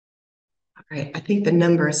All right, I think the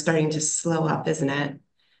number is starting to slow up, isn't it?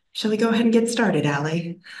 Shall we go ahead and get started,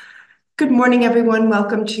 Alle? Good morning, everyone.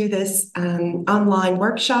 Welcome to this online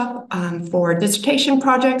workshop for dissertation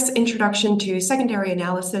projects, Introduction to Secondary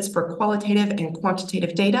Analysis for Qualitative and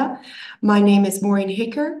Quantitative Data. My name is Maureen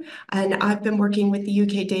Haaker, and I've been working with the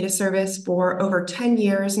UK Data Service for over 10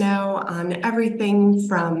 years now on everything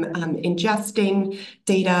from ingesting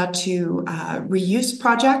data to reuse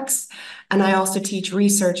projects. And I also teach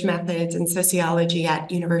research methods and sociology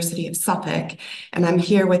at University of Suffolk. And I'm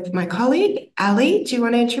here with my colleague, Alle. Do you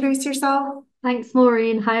want to introduce yourself? Thanks,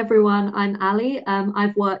 Maureen. Hi, everyone. I'm Ali.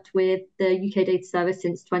 I've worked with the UK Data Service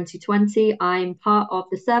since 2020. I'm part of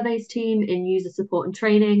the surveys team in user support and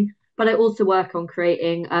training, but I also work on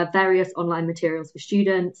creating various online materials for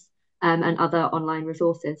students and other online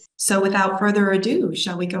resources. So without further ado,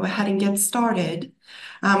 shall we go ahead and get started?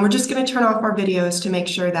 We're just going to turn off our videos to make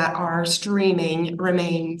sure that our streaming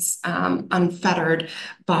remains unfettered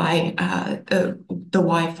by the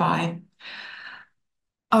Wi-Fi.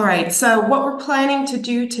 All right, so what we're planning to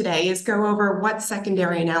do today is go over what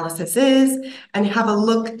secondary analysis is and have a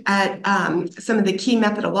look at some of the key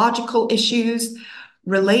methodological issues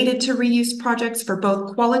related to reuse projects for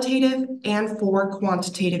both qualitative and for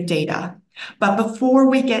quantitative data. But before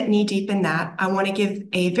we get knee-deep in that, I want to give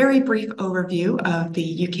a very brief overview of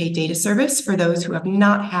the UK Data Service for those who have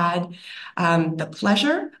not had the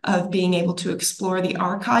pleasure of being able to explore the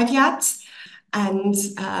archive yet. And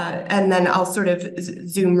then I'll sort of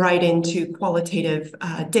zoom right into qualitative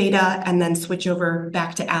data and then switch over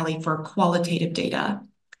back to Alle for qualitative data.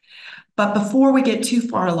 But before we get too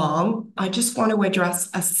far along, I just want to address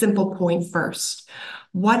a simple point first.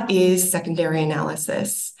 What is secondary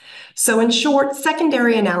analysis? So in short,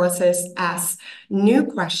 secondary analysis asks new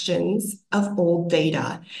questions of old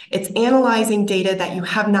data. It's analyzing data that you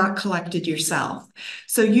have not collected yourself.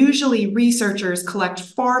 So usually researchers collect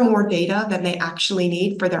far more data than they actually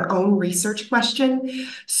need for their own research question.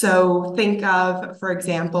 So think of, for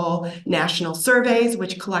example, national surveys,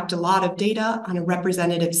 which collect a lot of data on a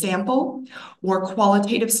representative sample, or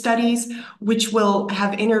qualitative studies, which will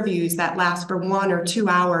have interviews that last for 1 or 2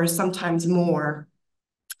 hours, sometimes more.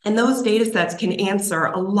 And those data sets can answer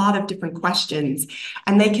a lot of different questions,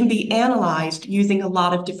 and they can be analyzed using a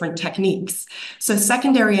lot of different techniques. So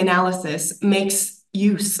secondary analysis makes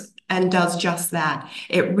use and does just that.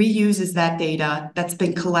 It reuses that data that's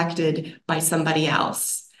been collected by somebody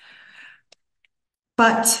else.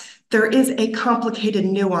 But there is a complicated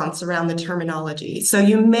nuance around the terminology. So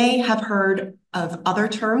you may have heard of other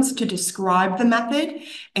terms to describe the method,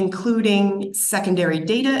 including secondary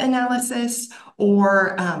data analysis,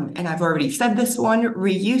 or, and I've already said this one,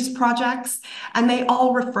 reuse projects, and they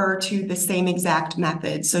all refer to the same exact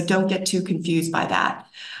method, so don't get too confused by that.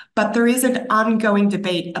 But there is an ongoing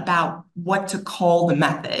debate about what to call the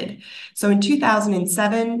method. So in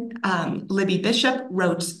 2007, Libby Bishop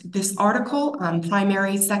wrote this article on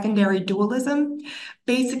primary-secondary dualism,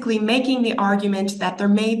 basically making the argument that there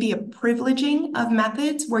may be a privileging of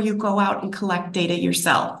methods where you go out and collect data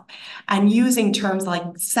yourself, and using terms like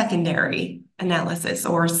secondary analysis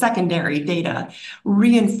or secondary data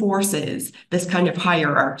reinforces this kind of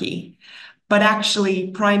hierarchy. But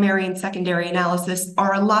actually, primary and secondary analysis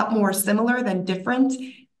are a lot more similar than different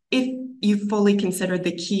if you fully consider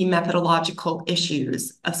the key methodological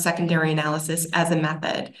issues of secondary analysis as a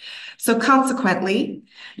method. So consequently,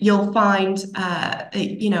 you'll find,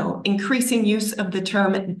 increasing use of the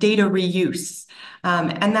term data reuse.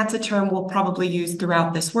 And that's a term we'll probably use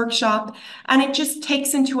throughout this workshop. And it just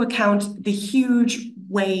takes into account the huge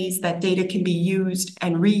ways that data can be used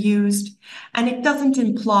and reused. And it doesn't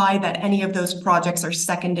imply that any of those projects are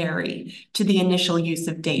secondary to the initial use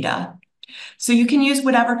of data. So you can use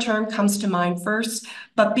whatever term comes to mind first,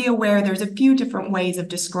 but be aware there's a few different ways of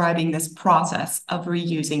describing this process of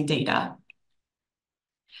reusing data.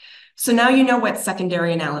 So now you know what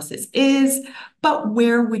secondary analysis is, but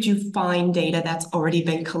where would you find data that's already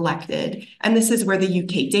been collected? And this is where the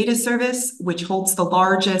UK Data Service, which holds the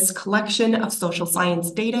largest collection of social science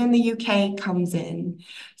data in the UK, comes in.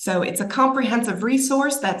 So it's a comprehensive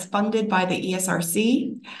resource that's funded by the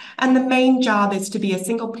ESRC, and the main job is to be a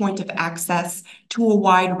single point of access to a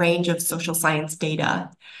wide range of social science data.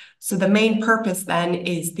 So the main purpose then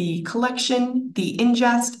is the collection, the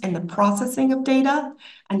ingest, and the processing of data,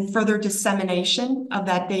 and further dissemination of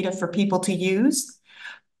that data for people to use.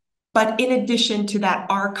 But in addition to that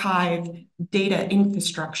archive data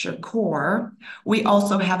infrastructure core, we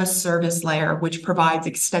also have a service layer which provides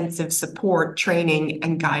extensive support, training,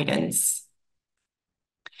 and guidance.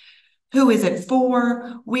 Who is it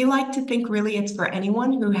for? We like to think really it's for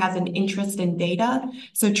anyone who has an interest in data.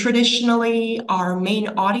 So traditionally, our main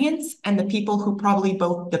audience and the people who probably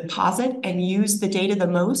both deposit and use the data the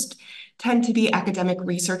most tend to be academic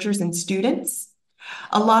researchers and students.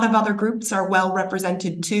 A lot of other groups are well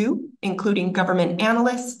represented too, including government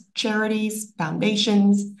analysts, charities,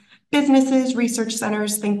 foundations, businesses, research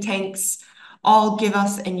centers, think tanks, all give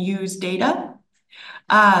us and use data.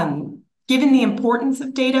 Given the importance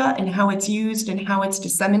of data and how it's used and how it's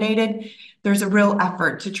disseminated, there's a real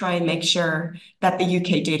effort to try and make sure that the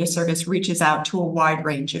UK Data Service reaches out to a wide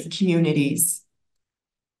range of communities.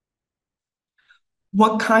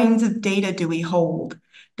 What kinds of data do we hold?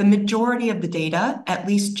 The majority of the data, at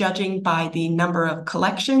least judging by the number of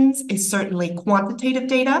collections, is certainly quantitative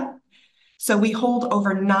data. So we hold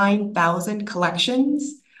over 9,000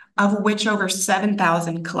 collections, of which over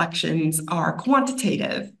 7,000 collections are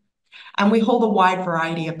quantitative. And we hold a wide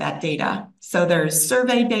variety of that data. So there's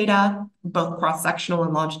survey data, both cross-sectional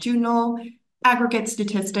and longitudinal, aggregate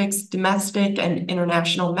statistics, domestic and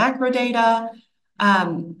international macro data,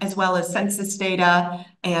 as well as census data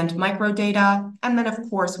and microdata. And then, of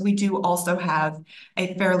course, we do also have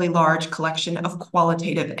a fairly large collection of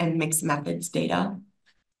qualitative and mixed methods data.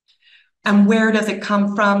 And where does it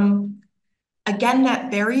come from? Again,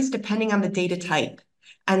 that varies depending on the data type.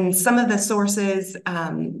 And some of the sources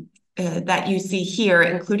that you see here,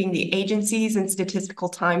 including the agencies and statistical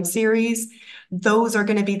time series, those are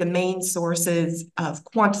going to be the main sources of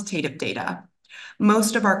quantitative data.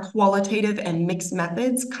 Most of our qualitative and mixed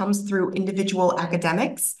methods comes through individual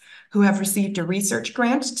academics who have received a research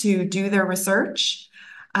grant to do their research.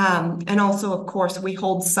 And also, of course, we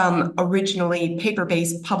hold some originally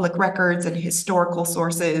paper-based public records and historical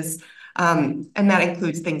sources, and that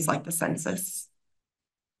includes things like the census.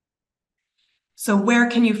 So where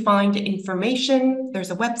can you find information? There's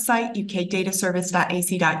a website,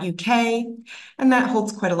 ukdataservice.ac.uk, and that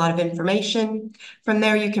holds quite a lot of information. From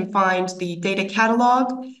there, you can find the data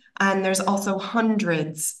catalog, and there's also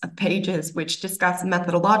hundreds of pages which discuss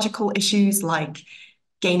methodological issues like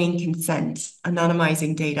gaining consent,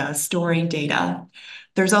 anonymizing data, storing data.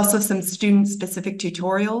 There's also some student-specific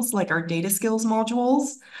tutorials like our data skills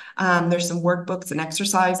modules. There's some workbooks and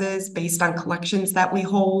exercises based on collections that we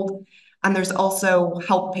hold. And there's also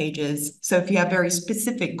help pages. So if you have very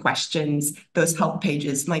specific questions, those help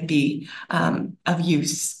pages might be of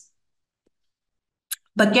use.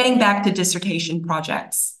 But getting back to dissertation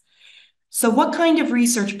projects. So what kind of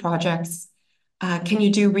research projects can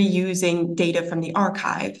you do reusing data from the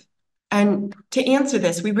archive? And to answer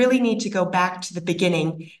this, we really need to go back to the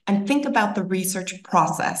beginning and think about the research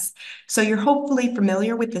process. So you're hopefully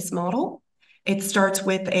familiar with this model. It starts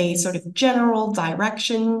with a sort of general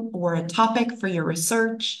direction or a topic for your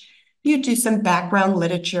research. You do some background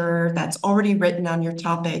literature that's already written on your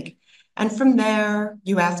topic. And from there,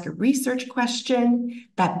 you ask a research question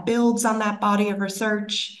that builds on that body of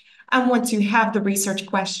research. And once you have the research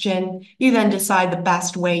question, you then decide the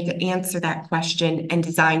best way to answer that question and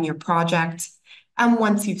design your project. And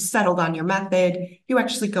once you've settled on your method, you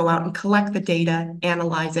actually go out and collect the data,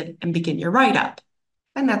 analyze it, and begin your write-up.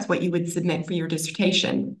 And that's what you would submit for your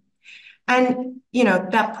dissertation. And,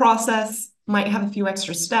 that process might have a few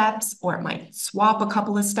extra steps, or it might swap a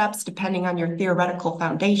couple of steps depending on your theoretical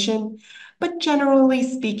foundation. But generally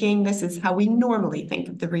speaking, this is how we normally think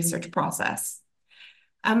of the research process.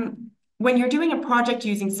 When you're doing a project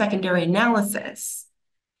using secondary analysis,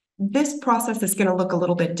 this process is going to look a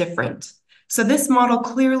little bit different. So this model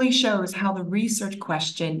clearly shows how the research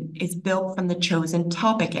question is built from the chosen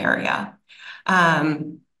topic area.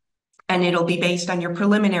 And it'll be based on your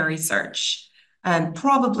preliminary search and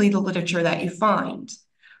probably the literature that you find.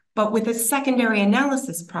 But with a secondary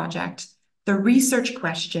analysis project, the research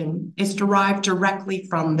question is derived directly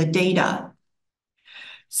from the data.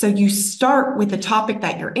 So you start with the topic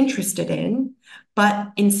that you're interested in,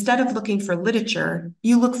 but instead of looking for literature,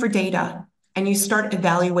 you look for data and you start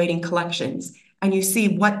evaluating collections and you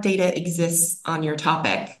see what data exists on your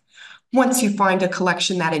topic. Once you find a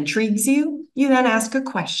collection that intrigues you, you then ask a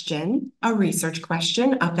question, a research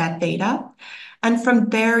question of that data. And from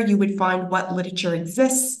there, you would find what literature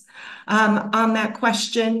exists on that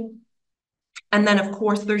question. And then, of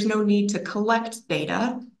course, there's no need to collect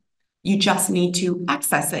data. You just need to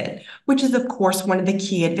access it, which is, of course, one of the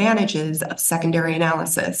key advantages of secondary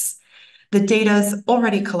analysis. The data is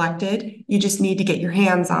already collected. You just need to get your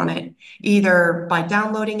hands on it, either by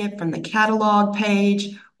downloading it from the catalog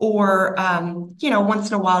page or, once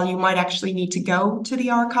in a while, you might actually need to go to the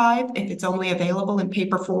archive if it's only available in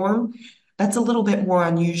paper form. That's a little bit more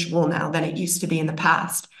unusual now than it used to be in the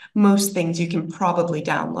past. Most things you can probably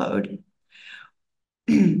download.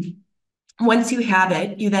 Once you have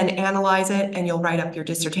it, you then analyze it and you'll write up your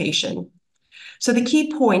dissertation. So the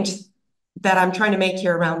key point that I'm trying to make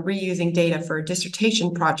here around reusing data for a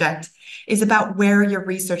dissertation project is about where your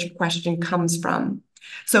research question comes from.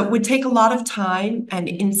 So it would take a lot of time and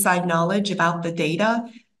inside knowledge about the data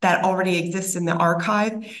that already exists in the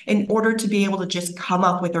archive in order to be able to just come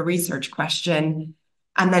up with a research question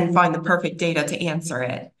and then find the perfect data to answer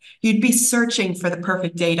it. You'd be searching for the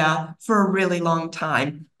perfect data for a really long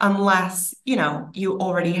time unless, you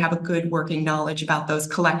already have a good working knowledge about those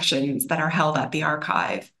collections that are held at the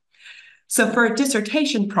archive. So for a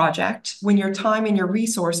dissertation project, when your time and your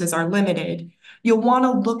resources are limited, you'll want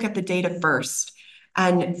to look at the data first,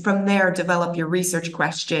 and from there develop your research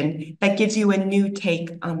question that gives you a new take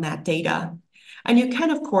on that data. And you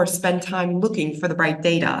can, of course, spend time looking for the right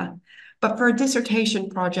data. But for a dissertation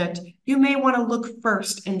project, you may want to look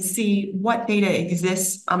first and see what data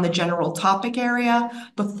exists on the general topic area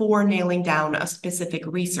before nailing down a specific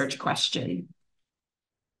research question.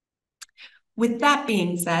 With that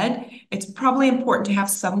being said, it's probably important to have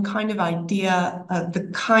some kind of idea of the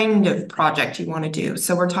kind of project you want to do.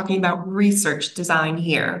 So we're talking about research design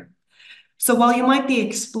here. So while you might be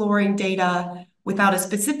exploring data without a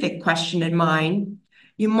specific question in mind,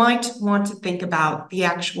 you might want to think about the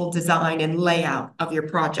actual design and layout of your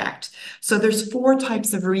project. So there's 4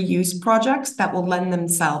 types of reuse projects that will lend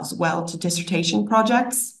themselves well to dissertation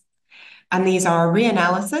projects. And these are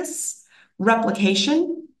reanalysis,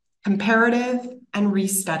 replication, comparative, and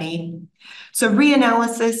restudy. So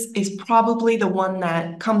reanalysis is probably the one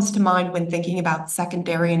that comes to mind when thinking about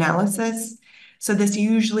secondary analysis. So this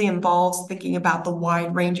usually involves thinking about the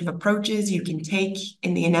wide range of approaches you can take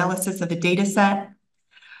in the analysis of a data set.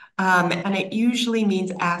 And it usually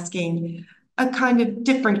means asking a kind of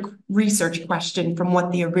different research question from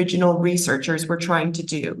what the original researchers were trying to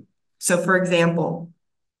do. So for example,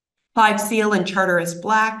 Clive Seal and Charteris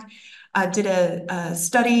Black did a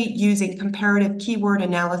study using comparative keyword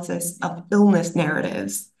analysis of illness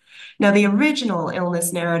narratives. Now, the original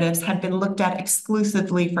illness narratives had been looked at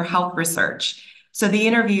exclusively for health research. So the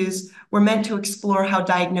interviews were meant to explore how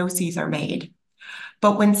diagnoses are made.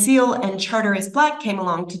 But when Seal and Charteris Black came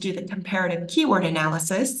along to do the comparative keyword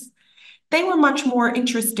analysis, they were much more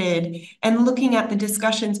interested in looking at the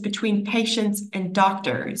discussions between patients and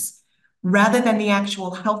doctors rather than the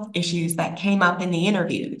actual health issues that came up in the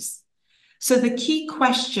interviews. So the key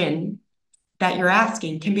question that you're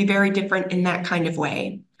asking can be very different in that kind of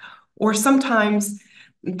way. Or sometimes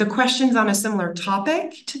the question's on a similar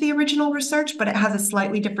topic to the original research, but it has a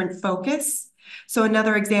slightly different focus. So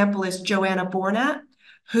another example is Joanna Bornat,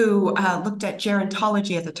 who looked at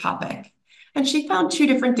gerontology as a topic. And she found 2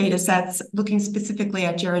 different data sets looking specifically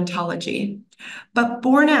at gerontology. But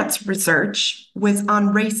Bornat's research was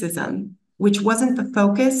on racism, which wasn't the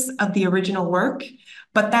focus of the original work,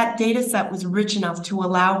 but that data set was rich enough to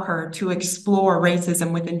allow her to explore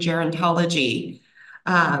racism within gerontology.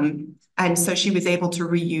 And so she was able to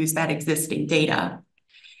reuse that existing data.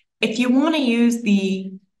 If you want to use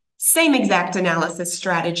the same exact analysis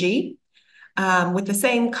strategy, with the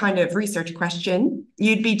same kind of research question,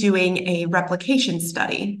 you'd be doing a replication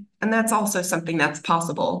study. And that's also something that's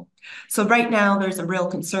possible. So right now, there's a real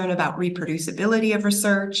concern about reproducibility of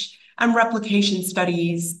research, and replication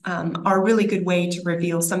studies are a really good way to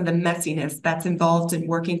reveal some of the messiness that's involved in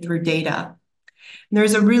working through data. And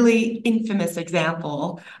there's a really infamous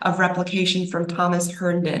example of replication from Thomas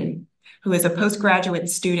Herndon, who is a postgraduate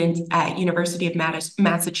student at University of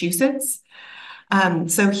Massachusetts.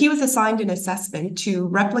 So he was assigned an assessment to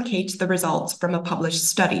replicate the results from a published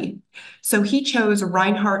study. So he chose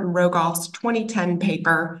Reinhardt and Rogoff's 2010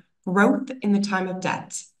 paper, Growth in the Time of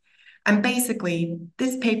Debt. And basically,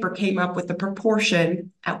 this paper came up with the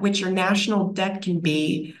proportion at which your national debt can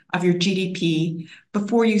be of your GDP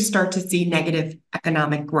before you start to see negative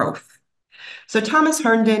economic growth. So Thomas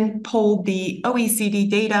Herndon pulled the OECD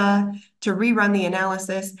data to rerun the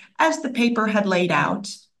analysis as the paper had laid out,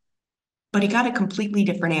 but he got a completely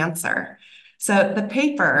different answer. So the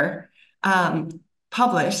paper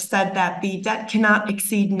published said that the debt cannot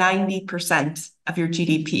exceed 90% of your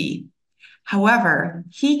GDP. However,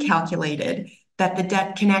 he calculated that the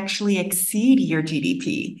debt can actually exceed your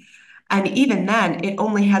GDP. And even then, it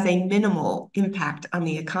only has a minimal impact on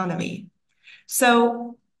the economy.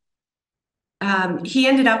 So he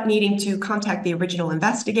ended up needing to contact the original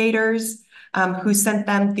investigators, who sent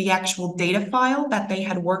them the actual data file that they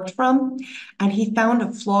had worked from. And he found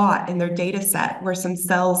a flaw in their data set where some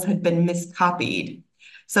cells had been miscopied.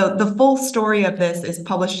 So the full story of this is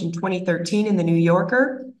published in 2013 in the New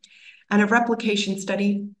Yorker. And a replication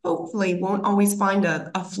study hopefully won't always find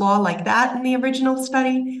a flaw like that in the original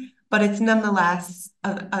study, but it's nonetheless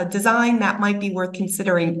a design that might be worth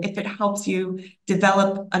considering if it helps you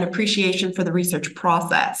develop an appreciation for the research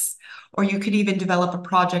process. Or you could even develop a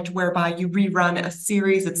project whereby you rerun a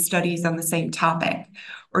series of studies on the same topic,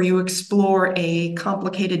 or you explore a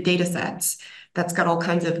complicated data set that's got all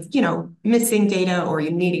kinds of, missing data, or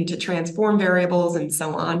you're needing to transform variables and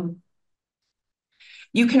so on.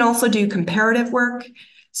 You can also do comparative work.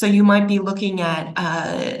 So you might be looking at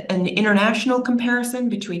an international comparison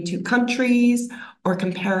between two countries, or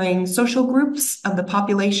comparing social groups of the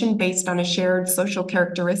population based on a shared social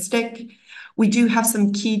characteristic. We do have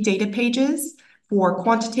some key data pages for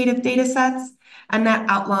quantitative data sets, and that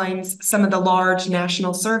outlines some of the large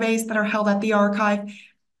national surveys that are held at the archive,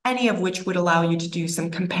 any of which would allow you to do some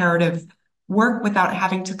comparative work without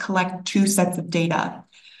having to collect two sets of data.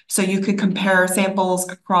 So you could compare samples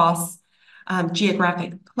across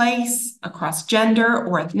geographic place, across gender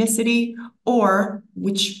or ethnicity, or,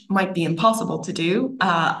 which might be impossible to do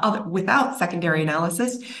without secondary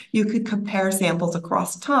analysis, you could compare samples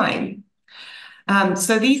across time.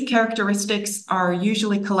 So these characteristics are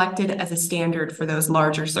usually collected as a standard for those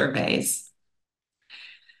larger surveys.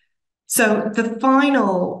 So the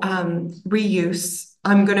final reuse,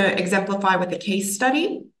 I'm going to exemplify with a case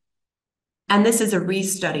study. And this is a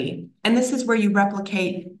restudy. And this is where you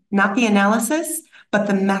replicate not the analysis, but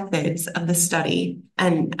the methods of the study,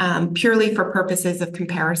 and purely for purposes of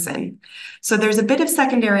comparison. So there's a bit of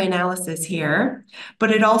secondary analysis here,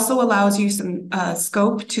 but it also allows you some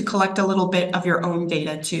scope to collect a little bit of your own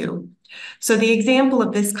data too. So the example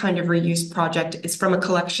of this kind of reuse project is from a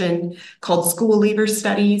collection called School Leaver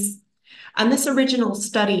Studies. And this original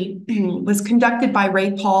study was conducted by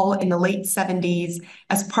Ray Paul in the late 70s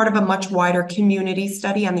as part of a much wider community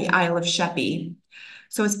study on the Isle of Sheppey.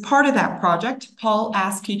 So as part of that project, Paul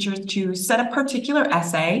asked teachers to set a particular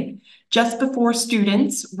essay just before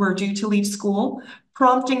students were due to leave school,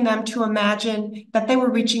 prompting them to imagine that they were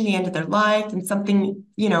reaching the end of their life and something,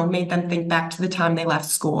 made them think back to the time they left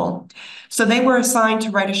school. So they were assigned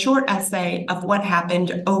to write a short essay of what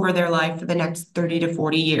happened over their life for the next 30 to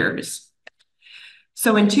 40 years.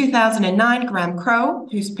 So in 2009, Graham Crow,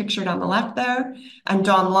 who's pictured on the left there, and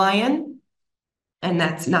Don Lyon, and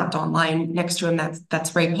that's not Don Lyon next to him,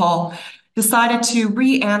 that's Ray Paul, decided to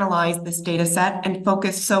reanalyze this data set and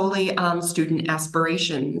focus solely on student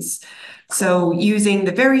aspirations. So using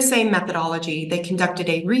the very same methodology, they conducted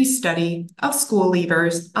a restudy of school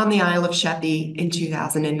leavers on the Isle of Sheppey in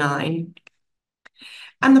 2009.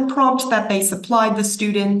 And the prompt that they supplied the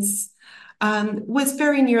students was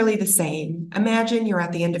very nearly the same. Imagine you're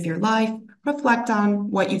at the end of your life, reflect on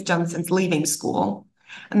what you've done since leaving school.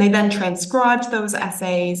 And they then transcribed those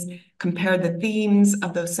essays, compared the themes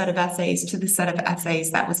of those set of essays to the set of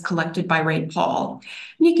essays that was collected by Ray Paul.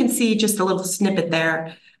 And you can see just a little snippet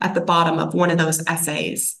there at the bottom of one of those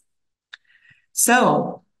essays.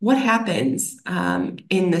 So what happens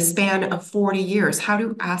in the span of 40 years? How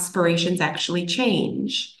do aspirations actually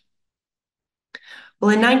change? Well,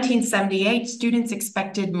 in 1978, students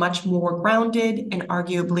expected much more grounded and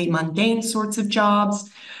arguably mundane sorts of jobs.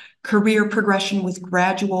 Career progression was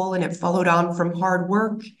gradual and it followed on from hard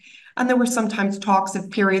work. And there were sometimes talks of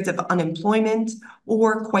periods of unemployment,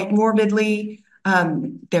 or quite morbidly,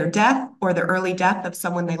 their death or the early death of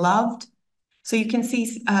someone they loved. So you can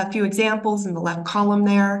see a few examples in the left column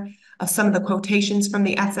there of some of the quotations from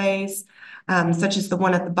the essays, such as the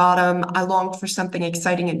one at the bottom. I longed for something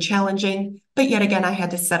exciting and challenging, but yet again, I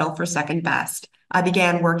had to settle for second best. I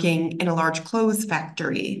began working in a large clothes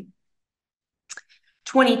factory.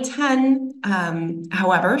 2010,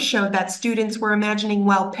 however, showed that students were imagining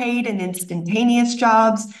well-paid and instantaneous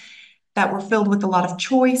jobs that were filled with a lot of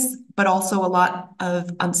choice, but also a lot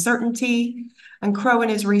of uncertainty. And Crow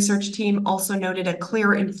and his research team also noted a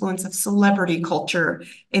clear influence of celebrity culture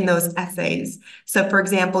in those essays. So for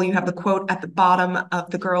example, you have the quote at the bottom of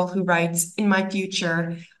the girl who writes, "In my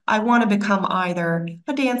future, I want to become either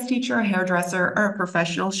a dance teacher, a hairdresser, or a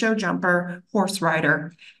professional show jumper, horse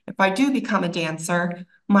rider. If I do become a dancer,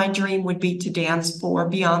 my dream would be to dance for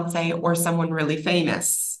Beyonce or someone really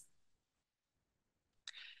famous."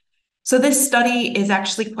 So this study is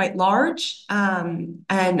actually quite large, and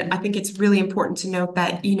I think it's really important to note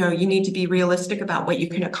that you need to be realistic about what you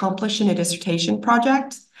can accomplish in a dissertation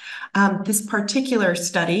project. This particular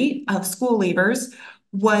study of school leavers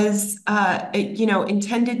was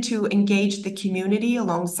intended to engage the community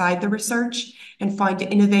alongside the research and find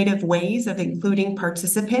innovative ways of including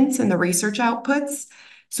participants in the research outputs.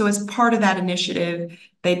 So as part of that initiative,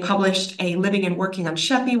 they published a Living and Working on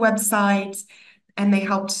Sheppey website, and they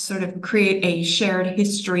helped sort of create a shared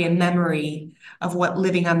history and memory of what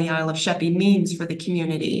living on the Isle of Sheppey means for the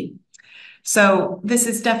community. So this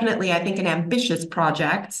is definitely, I think, an ambitious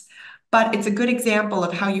project, but it's a good example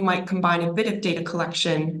of how you might combine a bit of data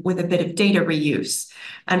collection with a bit of data reuse.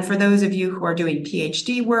 And for those of you who are doing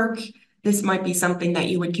PhD work, this might be something that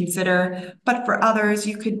you would consider, but for others,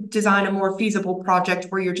 you could design a more feasible project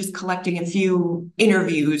where you're just collecting a few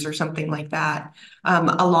interviews or something like that,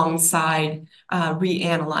 alongside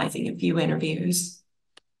reanalyzing a few interviews.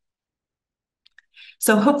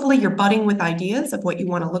 So hopefully you're budding with ideas of what you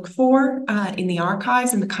want to look for in the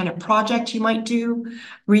archives and the kind of project you might do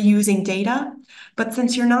reusing data. But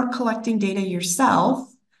since you're not collecting data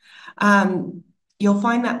yourself, you'll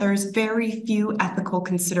find that there's very few ethical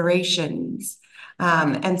considerations.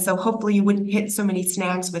 And so hopefully you wouldn't hit so many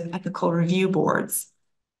snags with ethical review boards.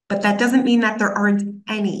 But that doesn't mean that there aren't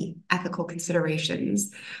any ethical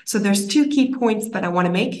considerations. So there's two key points that I want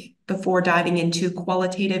to make before diving into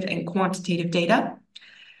qualitative and quantitative data.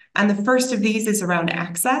 And the first of these is around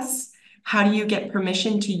access. How do you get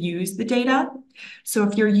permission to use the data? So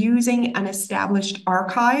if you're using an established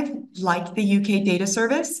archive like the UK Data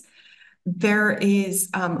Service, there is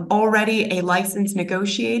already a license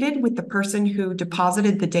negotiated with the person who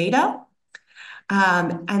deposited the data.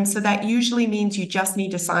 And so that usually means you just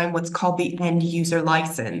need to sign what's called the end user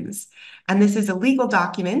license. And this is a legal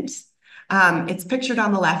document. It's pictured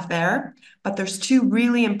on the left there, but there's two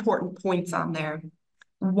really important points on there.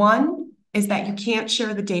 One is that you can't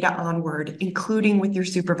share the data onward, including with your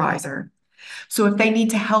supervisor. So if they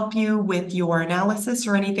need to help you with your analysis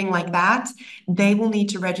or anything like that, they will need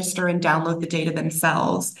to register and download the data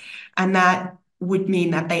themselves. And that would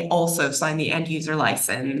mean that they also sign the end user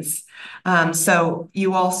license. So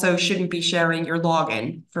you also shouldn't be sharing your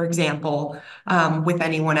login, for example, with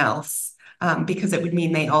anyone else, because it would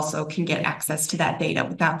mean they also can get access to that data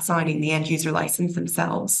without signing the end user license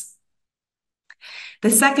themselves. The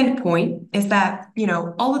second point is that,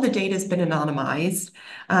 all of the data has been anonymized,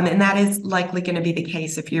 and that is likely going to be the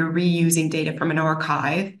case if you're reusing data from an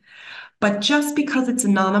archive. But just because it's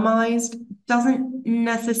anonymized doesn't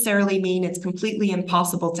necessarily mean it's completely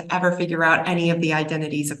impossible to ever figure out any of the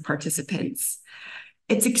identities of participants.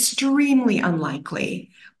 It's extremely unlikely,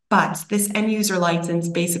 but this end user license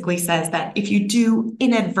basically says that if you do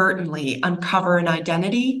inadvertently uncover an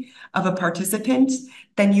identity of a participant,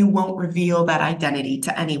 then you won't reveal that identity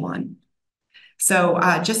to anyone. So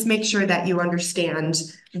just make sure that you understand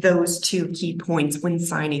those two key points when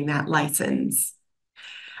signing that license.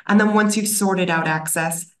 And then once you've sorted out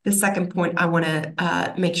access, the second point I want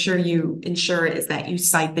to make sure you ensure is that you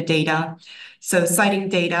cite the data. So citing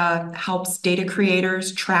data helps data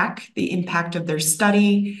creators track the impact of their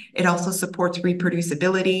study. It also supports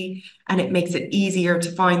reproducibility, and it makes it easier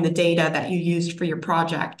to find the data that you used for your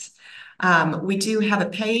project. We do have a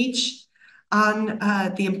page on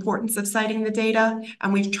the importance of citing the data,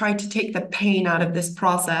 and we've tried to take the pain out of this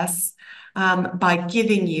process by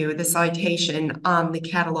giving you the citation on the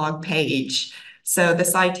catalog page. So the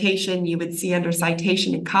citation you would see under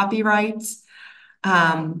citation and copyright,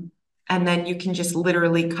 and then you can just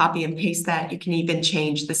literally copy and paste that. You can even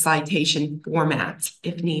change the citation format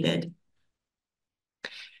if needed.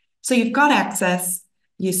 So you've got access,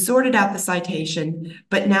 you sorted out the citation,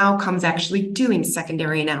 but now comes actually doing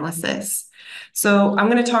secondary analysis. So I'm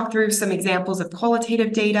going to talk through some examples of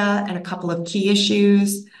qualitative data and a couple of key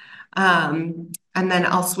issues, and then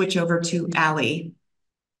I'll switch over to Alle.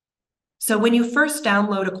 So when you first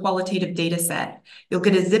download a qualitative data set, you'll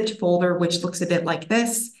get a zipped folder, which looks a bit like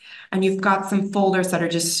this, and you've got some folders that are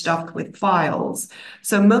just stuffed with files.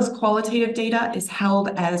 So most qualitative data is held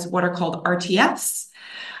as what are called RTFs.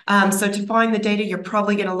 So to find the data, you're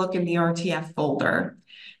probably going to look in the RTF folder.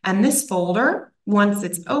 And this folder, once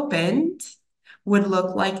it's opened, would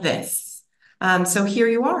look like this. So here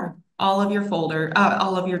you are, all of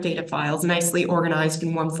your data files nicely organized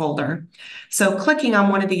in one folder. So clicking on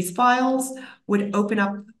one of these files would open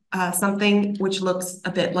up something which looks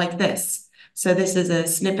a bit like this. So this is a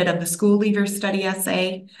snippet of the school leaver study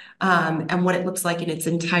essay and what it looks like in its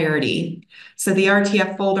entirety. So the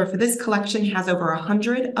RTF folder for this collection has over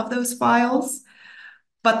 100 of those files,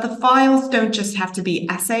 but the files don't just have to be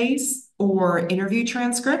essays or interview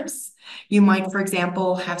transcripts. You might, for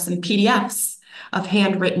example, have some PDFs of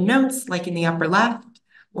handwritten notes like in the upper left,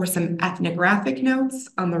 or some ethnographic notes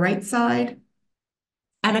on the right side.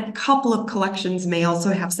 And a couple of collections may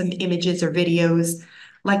also have some images or videos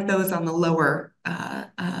like those on the lower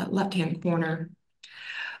left-hand corner.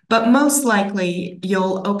 But most likely,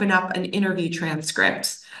 you'll open up an interview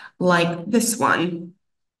transcript like this one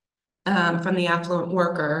from the affluent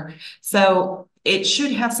worker. So it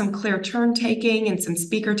should have some clear turn taking and some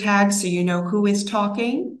speaker tags so you know who is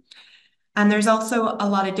talking. And there's also a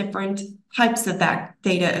lot of different types of that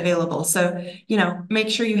data available. So, make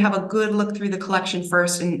sure you have a good look through the collection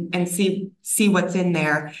first and see what's in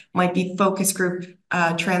there. Might be focus group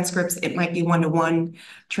transcripts. It might be one-to-one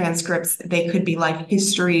transcripts. They could be like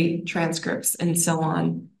history transcripts and so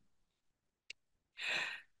on.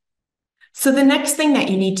 So the next thing that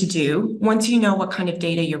you need to do, once you know what kind of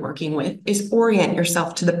data you're working with, is orient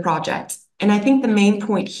yourself to the project. And I think the main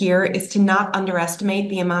point here is to not underestimate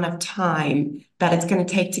the amount of time that it's going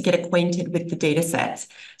to take to get acquainted with the data set.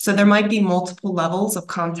 So there might be multiple levels of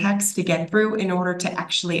context to get through in order to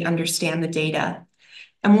actually understand the data.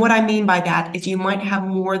 And what I mean by that is you might have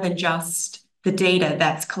more than just the data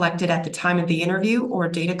that's collected at the time of the interview or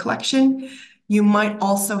data collection. You might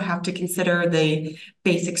also have to consider the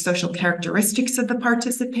basic social characteristics of the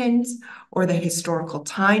participants or the historical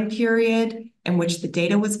time period in which the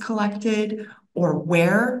data was collected or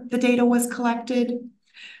where the data was collected.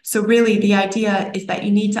 So really the idea is that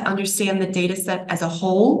you need to understand the data set as a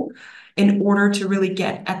whole in order to really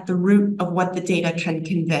get at the root of what the data can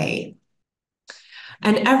convey.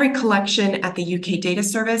 And every collection at the UK Data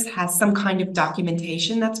Service has some kind of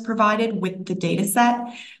documentation that's provided with the data set,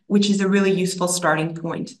 which is a really useful starting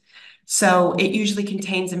point. So it usually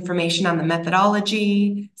contains information on the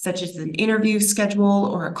methodology, such as an interview schedule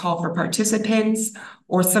or a call for participants,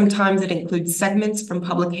 or sometimes it includes segments from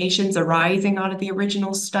publications arising out of the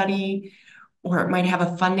original study, or it might have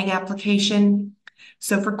a funding application.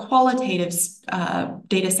 So for qualitative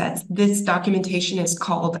data sets, this documentation is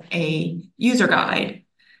called a user guide.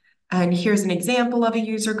 And here's an example of a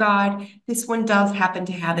user guide. This one does happen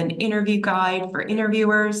to have an interview guide for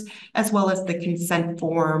interviewers, as well as the consent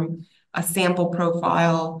form, a sample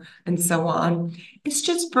profile, and so on. It's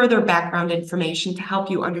just further background information to help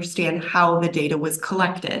you understand how the data was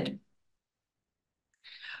collected.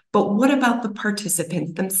 But what about the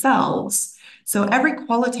participants themselves? So every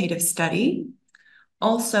qualitative study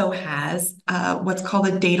also has what's called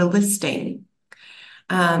a data listing.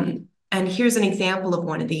 And here's an example of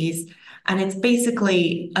one of these. And it's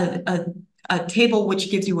basically a table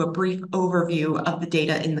which gives you a brief overview of the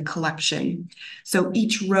data in the collection. So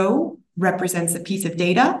each row represents a piece of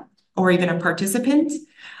data or even a participant.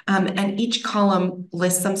 And each column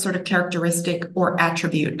lists some sort of characteristic or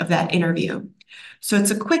attribute of that interview. So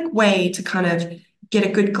it's a quick way to kind of get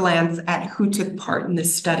a good glance at who took part in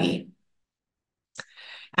this study.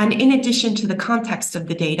 And in addition to the context of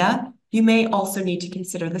the data, you may also need to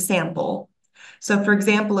consider the sample. So for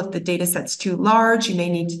example, if the data set's too large, you may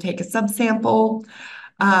need to take a subsample.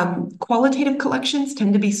 Qualitative collections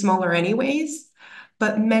tend to be smaller anyways,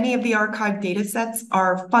 but many of the archived data sets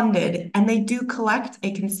are funded and they do collect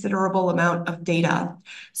a considerable amount of data.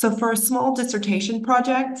 So for a small dissertation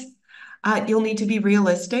project, you'll need to be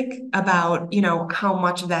realistic about, how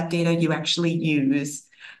much of that data you actually use.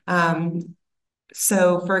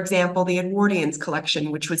 So, for example, the Edwardians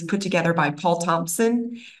collection, which was put together by Paul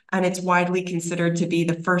Thompson, and it's widely considered to be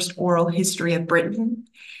the first oral history of Britain,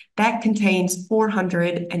 that contains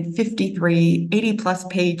 453 80-plus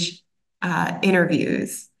page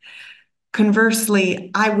interviews.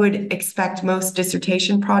 Conversely, I would expect most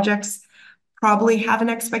dissertation projects probably have an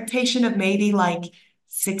expectation of maybe like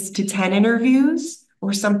 6 to 10 interviews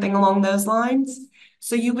or something along those lines.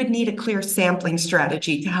 So you would need a clear sampling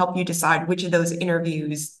strategy to help you decide which of those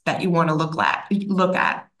interviews that you want to look at.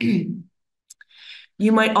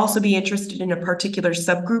 You might also be interested in a particular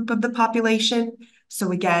subgroup of the population.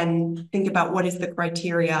 So again, think about what is the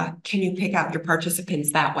criteria. Can you pick out your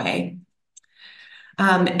participants that way?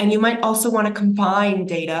 And you might also want to combine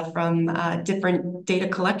data from different data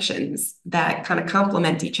collections that kind of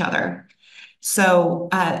complement each other. So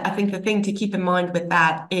I think the thing to keep in mind with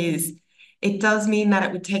that is it does mean that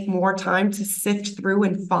it would take more time to sift through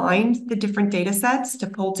and find the different data sets to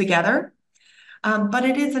pull together. But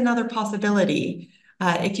it is another possibility.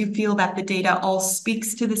 If you feel that the data all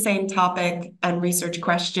speaks to the same topic and research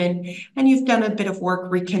question, and you've done a bit of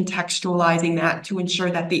work recontextualizing that to ensure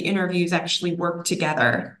that the interviews actually work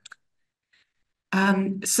together.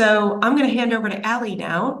 So I'm going to hand over to Alle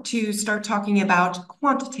now to start talking about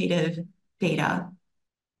quantitative data.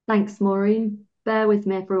 Thanks, Maureen. Bear with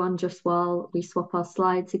me, everyone, just while we swap our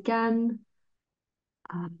slides again.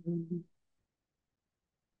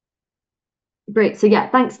 Great. So yeah,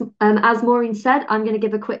 thanks. As Maureen said, I'm going to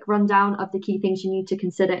give a quick rundown of the key things you need to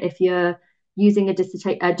consider if you're using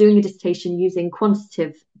doing a dissertation using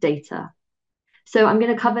quantitative data. So I'm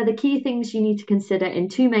going to cover the key things you need to consider in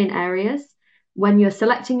two main areas: when you're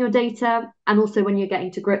selecting your data and also when you're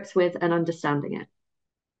getting to grips with and understanding it.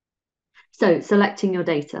 So selecting your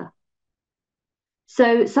data.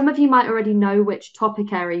 So some of you might already know which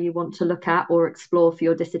topic area you want to look at or explore for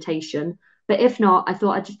your dissertation. But if not, I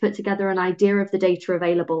thought I'd just put together an idea of the data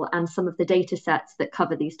available and some of the data sets that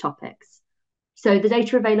cover these topics. So the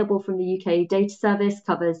data available from the UK Data Service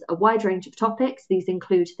covers a wide range of topics. These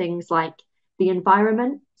include things like the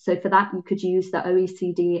environment. So for that, you could use the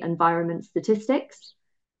OECD environment statistics.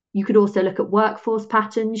 You could also look at workforce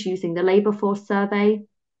patterns using the labour force survey,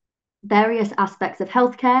 various aspects of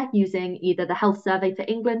healthcare using either the Health Survey for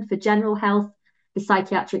England for general health, the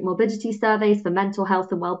psychiatric morbidity surveys for mental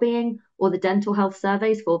health and well-being, or the dental health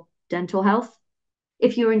surveys for dental health.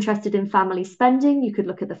 If you're interested in family spending, you could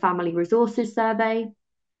look at the Family Resources Survey.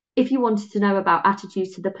 If you wanted to know about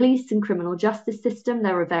attitudes to the police and criminal justice system,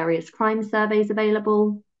 there are various crime surveys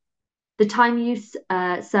available. The time use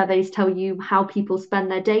surveys tell you how people spend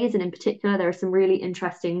their days, and in particular, there are some really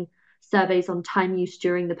interesting surveys on time use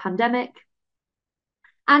during the pandemic.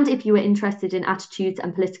 And if you are interested in attitudes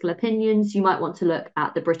and political opinions, you might want to look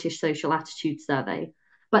at the British Social Attitude Survey.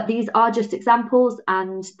 But these are just examples,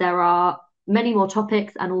 and there are many more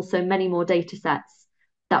topics and also many more data sets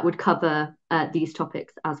that would cover these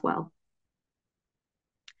topics as well.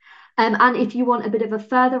 And if you want a bit of a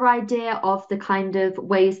further idea of the kind of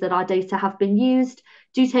ways that our data have been used,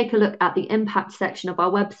 do take a look at the impact section of our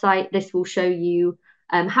website. This will show you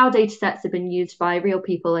how data sets have been used by real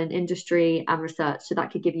people in industry and research. So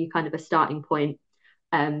that could give you kind of a starting point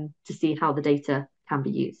to see how the data can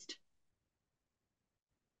be used.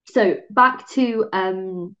 So back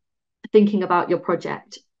to thinking about your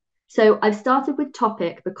project. So I've started with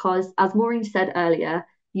topic because, as Maureen said earlier,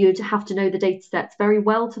 you'd have to know the data sets very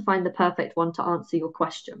well to find the perfect one to answer your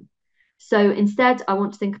question. So instead, I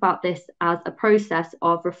want to think about this as a process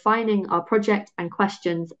of refining our project and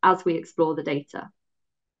questions as we explore the data.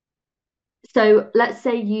 So let's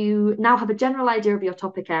say you now have a general idea of your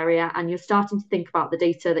topic area and you're starting to think about the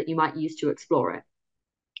data that you might use to explore it.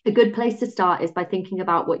 A good place to start is by thinking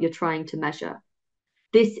about what you're trying to measure.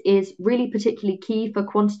 This is really particularly key for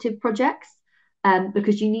quantitative projects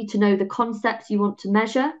because you need to know the concepts you want to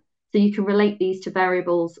measure so you can relate these to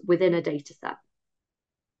variables within a data set.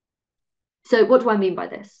 So what do I mean by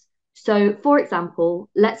this? So for example,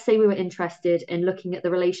 let's say we were interested in looking at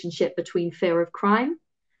the relationship between fear of crime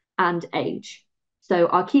and age. So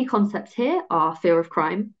our key concepts here are fear of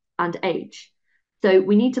crime and age. So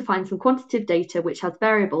we need to find some quantitative data which has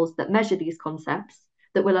variables that measure these concepts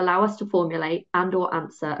that will allow us to formulate and or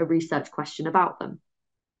answer a research question about them.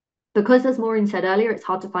 Because, as Maureen said earlier, it's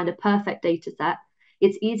hard to find a perfect data set,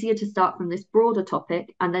 it's easier to start from this broader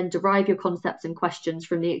topic and then derive your concepts and questions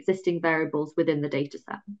from the existing variables within the data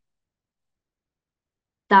set.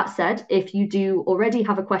 That said, if you do already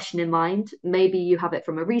have a question in mind, maybe you have it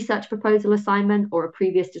from a research proposal assignment or a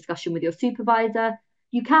previous discussion with your supervisor,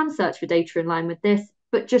 you can search for data in line with this,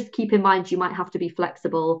 but just keep in mind you might have to be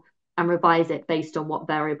flexible and revise it based on what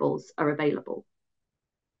variables are available.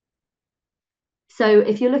 So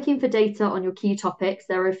if you're looking for data on your key topics,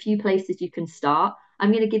 there are a few places you can start.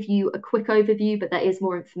 I'm going to give you a quick overview, but there is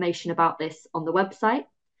more information about this on the website.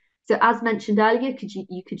 So as mentioned earlier,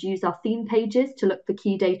 you could use our theme pages to look for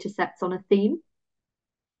key data sets on a theme.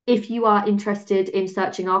 If you are interested in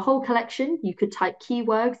searching our whole collection, you could type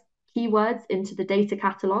keywords into the data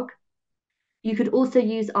catalogue. You could also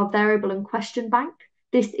use our variable and question bank.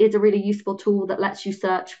 This is a really useful tool that lets you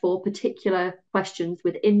search for particular questions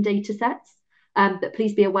within data sets. But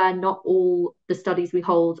please be aware, not all the studies we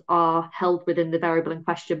hold are held within the variable and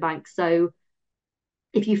question bank. So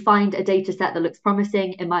if you find a data set that looks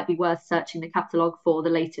promising, it might be worth searching the catalogue for the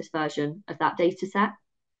latest version of that data set.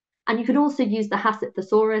 And you can also use the Haaker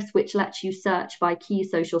thesaurus, which lets you search by key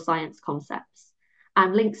social science concepts.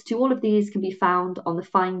 And links to all of these can be found on the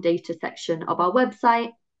Find Data section of our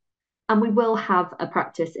website. And we will have a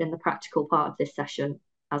practice in the practical part of this session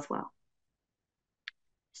as well.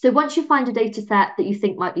 So once you find a data set that you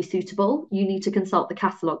think might be suitable, you need to consult the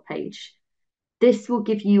catalogue page. This will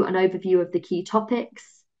give you an overview of the key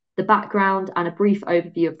topics, the background, and a brief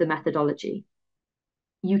overview of the methodology.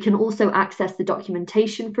 You can also access the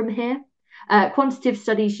documentation from here. Quantitative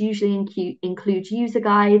studies usually include user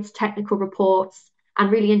guides, technical reports,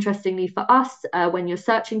 and really interestingly for us, when you're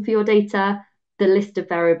searching for your data, the list of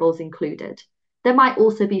variables included. There might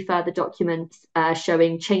also be further documents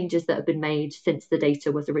showing changes that have been made since the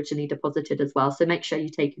data was originally deposited as well. So make sure you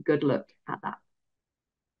take a good look at that.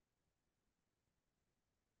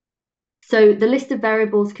 So the list of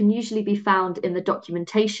variables can usually be found in the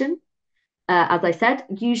documentation. as I said,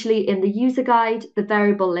 usually in the user guide, the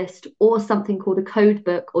variable list, or something called a code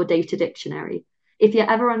book or data dictionary. If you're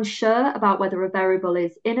ever unsure about whether a variable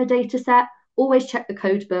is in a data set, always check the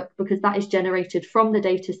code book because that is generated from the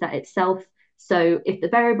data set itself. So if the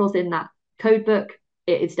variable's in that code book,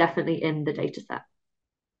 it is definitely in the data set.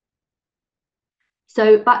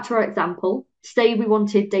 So back to our example, say we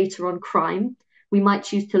wanted data on crime, we might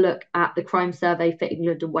choose to look at the crime survey for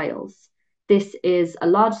England and Wales. This is a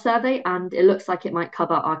large survey and it looks like it might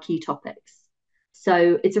cover our key topics.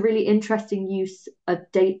 So it's a really interesting use of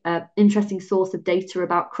data, interesting source of data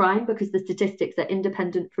about crime because the statistics are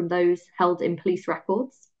independent from those held in police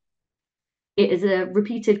records. It is a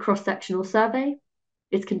repeated cross-sectional survey.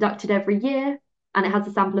 It's conducted every year and it has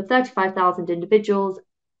a sample of 35,000 individuals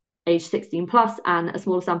aged 16 plus and a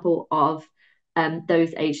smaller sample of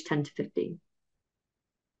those aged 10 to 15.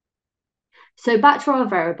 So back to our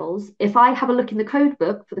variables, if I have a look in the code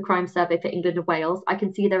book for the crime survey for England and Wales, I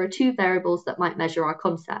can see there are two variables that might measure our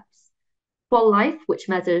concepts. Qual life, which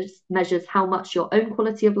measures how much your own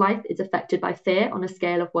quality of life is affected by fear on a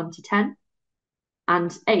scale of 1 to 10,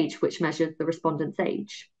 and age, which measures the respondent's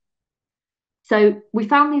age. So we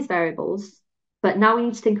found these variables, but now we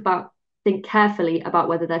need to think carefully about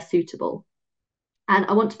whether they're suitable. And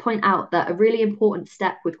I want to point out that a really important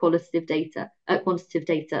step with quantitative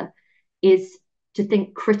data is to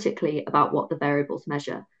think critically about what the variables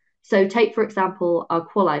measure. So take, for example, our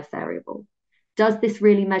qual life variable. Does this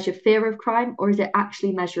really measure fear of crime, or is it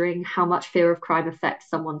actually measuring how much fear of crime affects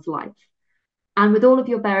someone's life? And with all of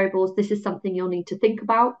your variables, this is something you'll need to think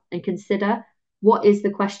about and consider. What is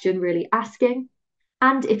the question really asking?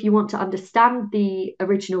 And if you want to understand the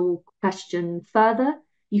original question further,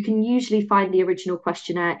 you can usually find the original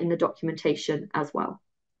questionnaire in the documentation as well.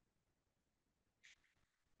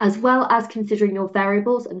 As well as considering your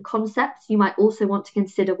variables and concepts, you might also want to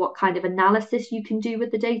consider what kind of analysis you can do with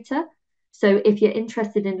the data. So if you're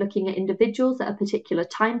interested in looking at individuals at a particular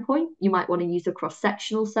time point, you might want to use a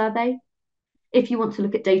cross-sectional survey. If you want to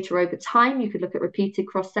look at data over time, you could look at repeated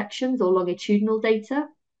cross-sections or longitudinal data.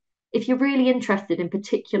 If you're really interested in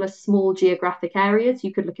particular small geographic areas,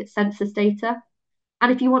 you could look at census data.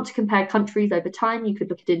 And if you want to compare countries over time, you could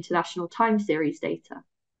look at international time series data.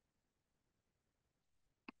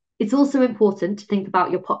 It's also important to think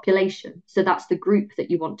about your population. So that's the group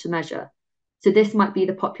that you want to measure. So this might be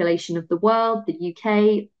the population of the world, the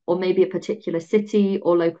UK, or maybe a particular city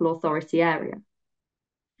or local authority area.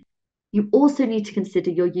 You also need to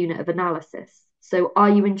consider your unit of analysis. So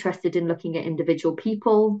are you interested in looking at individual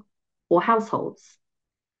people or households?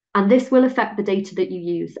 And this will affect the data that you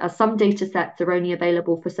use, as some data sets are only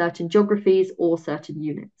available for certain geographies or certain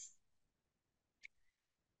units.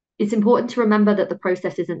 It's important to remember that the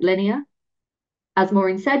process isn't linear. As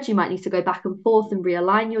Maureen said, you might need to go back and forth and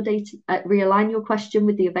realign your question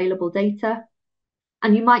with the available data.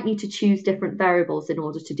 And you might need to choose different variables in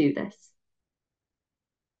order to do this.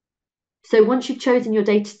 So once you've chosen your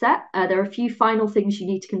data set, there are a few final things you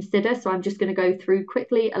need to consider. So I'm just going to go through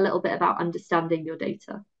quickly a little bit about understanding your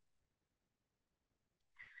data.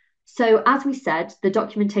 So as we said, the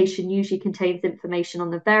documentation usually contains information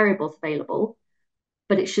on the variables available,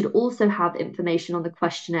 but it should also have information on the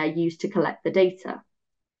questionnaire used to collect the data.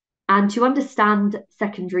 And to understand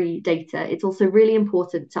secondary data, it's also really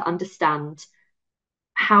important to understand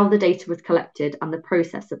how the data was collected and the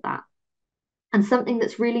process of that. And something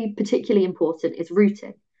that's really particularly important is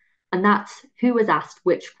routing, and that's who was asked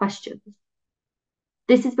which questions.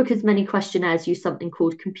 This is because many questionnaires use something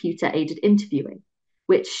called computer-aided interviewing,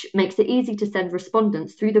 which makes it easy to send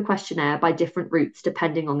respondents through the questionnaire by different routes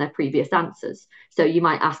depending on their previous answers. So you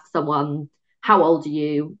might ask someone, how old are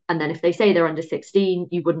you? And then if they say they're under 16,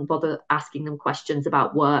 you wouldn't bother asking them questions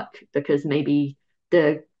about work because maybe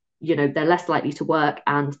they're less likely to work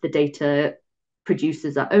and the data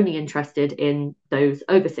producers are only interested in those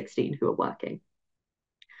over 16 who are working.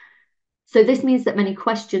 So this means that many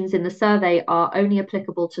questions in the survey are only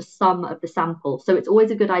applicable to some of the sample. So it's always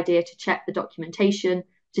a good idea to check the documentation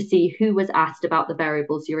to see who was asked about the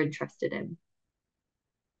variables you're interested in.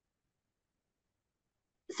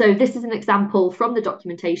 So this is an example from the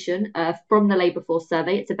documentation from the labour force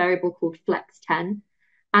survey. It's a variable called flex10.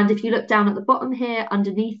 And if you look down at the bottom here,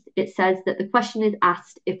 underneath, it says that the question is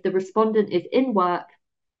asked if the respondent is in work,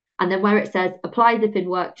 and then where it says applies if in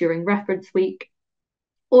work during reference week,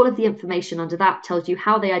 all of the information under that tells you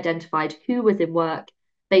how they identified who was in work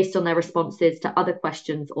based on their responses to other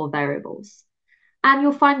questions or variables. And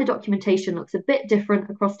you'll find the documentation looks a bit different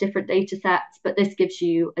across different data sets, but this gives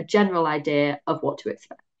you a general idea of what to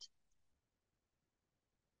expect.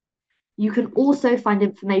 You can also find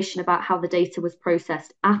information about how the data was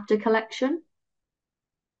processed after collection.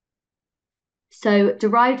 So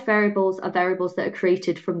derived variables are variables that are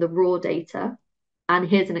created from the raw data. And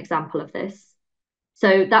here's an example of this.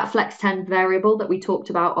 So that flex 10 variable that we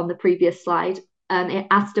talked about on the previous slide, it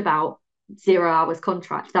asked about 0 hours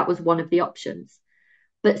contract. That was one of the options.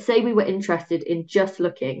 But say we were interested in just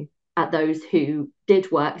looking at those who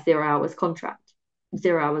did work 0 hours contract,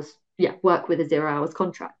 0 hours, work with a 0 hours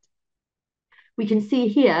contract. We can see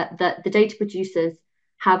here that the data producers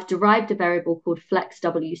have derived a variable called flex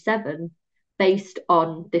W7 based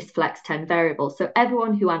on this flex 10 variable. So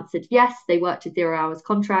everyone who answered yes, they worked a 0 hours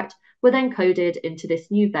contract, were then coded into this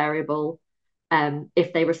new variable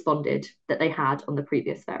if they responded that they had on the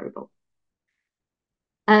previous variable.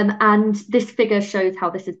 And this figure shows how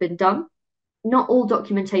this has been done. Not all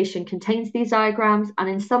documentation contains these diagrams, and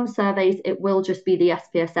in some surveys, it will just be the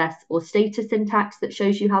SPSS or status syntax that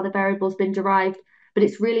shows you how the variable's been derived, but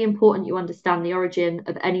it's really important you understand the origin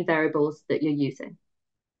of any variables that you're using.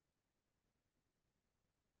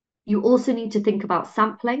 You also need to think about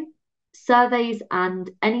sampling. Surveys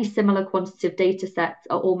and any similar quantitative data sets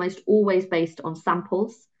are almost always based on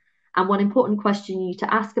samples. And one important question you need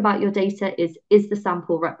to ask about your data is the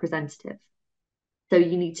sample representative? So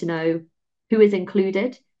you need to know who is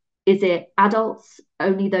included. Is it adults,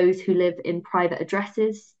 only those who live in private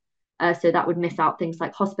addresses? So that would miss out things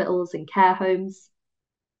like hospitals and care homes.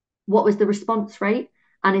 What was the response rate?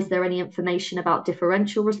 And is there any information about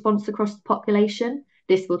differential response across the population?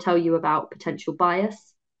 This will tell you about potential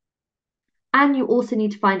bias. And you also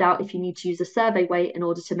need to find out if you need to use a survey weight in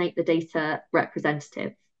order to make the data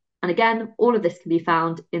representative. And again, all of this can be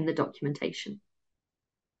found in the documentation.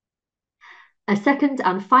 A second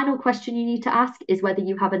and final question you need to ask is whether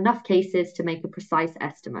you have enough cases to make a precise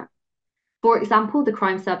estimate. For example, the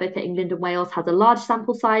crime survey for England and Wales has a large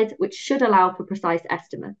sample size, which should allow for precise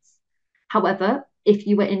estimates. However, if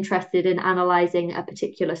you were interested in analysing a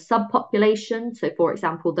particular subpopulation, so for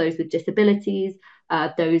example, those with disabilities,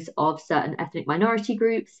 those of certain ethnic minority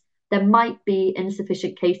groups, there might be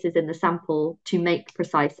insufficient cases in the sample to make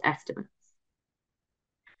precise estimates.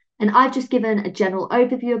 And I've just given a general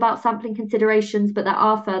overview about sampling considerations, but there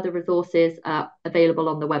are further resources available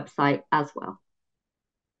on the website as well.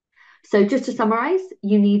 So just to summarise,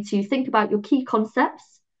 you need to think about your key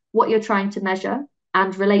concepts, what you're trying to measure,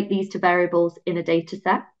 and relate these to variables in a data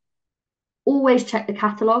set. Always check the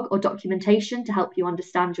catalogue or documentation to help you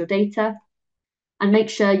understand your data, and make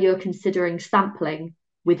sure you're considering sampling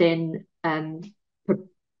within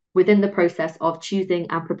the process of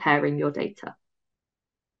choosing and preparing your data.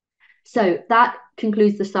 So that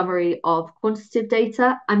concludes the summary of quantitative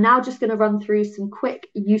data. I'm now just going to run through some quick,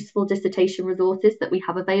 useful dissertation resources that we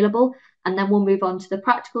have available, and then we'll move on to the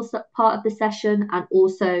practical part of the session and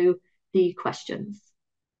also the questions.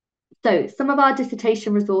 So some of our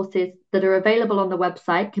dissertation resources that are available on the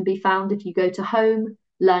website can be found if you go to Home,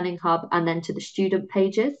 Learning Hub, and then to the student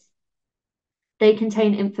pages. They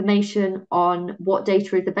contain information on what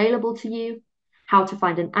data is available to you, how to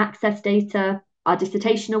find and access data, our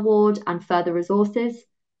dissertation award, and further resources.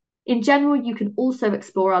 In general, you can also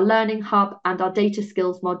explore our Learning Hub and our data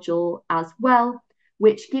skills module as well,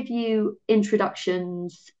 which give you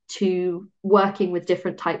introductions to working with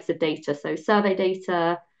different types of data. So survey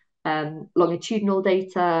data, longitudinal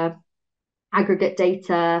data, aggregate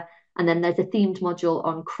data, and then there's a themed module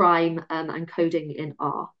on crime and coding in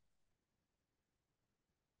R.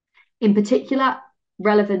 In particular,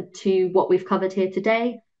 relevant to what we've covered here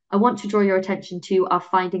today, I want to draw your attention to our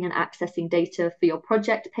finding and accessing data for your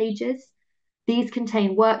project pages. These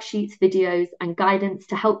contain worksheets, videos, and guidance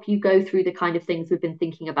to help you go through the kind of things we've been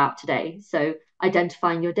thinking about today. So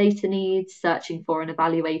identifying your data needs, searching for and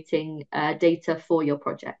evaluating data for your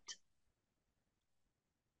project.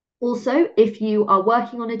 Also, if you are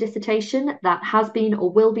working on a dissertation that has been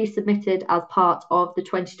or will be submitted as part of the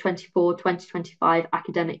 2024-2025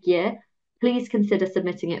 academic year, please consider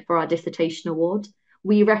submitting it for our dissertation award.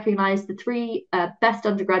 We recognise the 3 best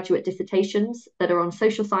undergraduate dissertations that are on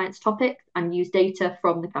social science topics and use data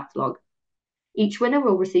from the catalogue. Each winner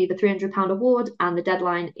will receive a £300 award, and the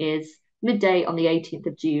deadline is midday on the 18th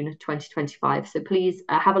of June 2025. So please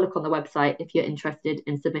have a look on the website if you're interested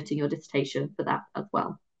in submitting your dissertation for that as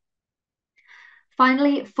well.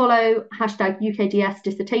 Finally, follow #UKDS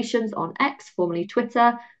dissertations on X, formerly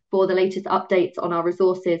Twitter, for the latest updates on our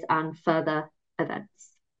resources and further events.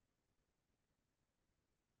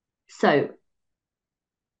 So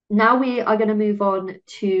now we are going to move on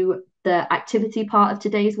to the activity part of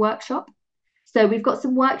today's workshop. So we've got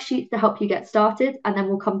some worksheets to help you get started, and then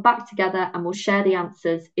we'll come back together and we'll share the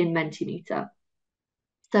answers in Mentimeter.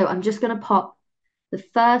 So I'm just going to pop the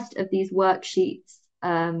first of these worksheets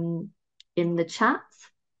in the chat.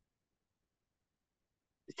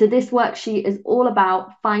 So this worksheet is all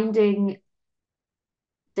about finding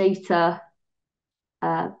data.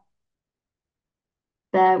 Bear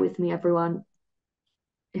with me, everyone.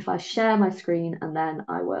 If I share my screen and then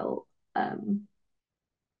I will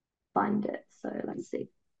find it. So let's see.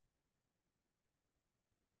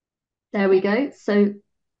 There we go. So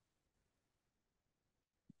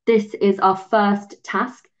this is our first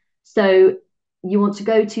task. So you want to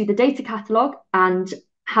go to the data catalog and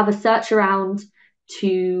have a search around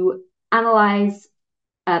to analyze,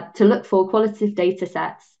 to look for qualitative data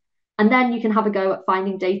sets. And then you can have a go at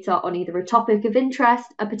finding data on either a topic of interest,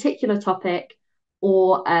 a particular topic,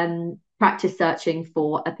 or practice searching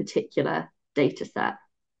for a particular data set.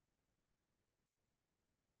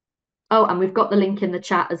 Oh, and we've got the link in the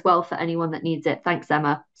chat as well for anyone that needs it. Thanks,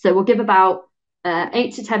 Emma. So we'll give about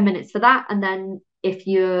 8 to 10 minutes for that. And then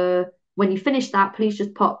when you finish that, please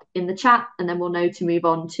just pop in the chat and then we'll know to move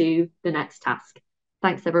on to the next task.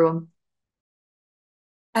 Thanks, everyone.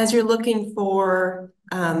 As you're looking for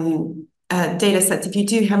data sets, if you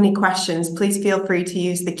do have any questions, please feel free to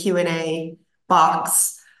use the Q&A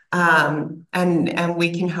box, and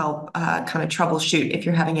we can help kind of troubleshoot if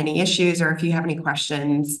you're having any issues or if you have any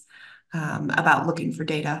questions about looking for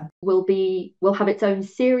data. Will have its own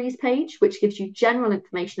series page, which gives you general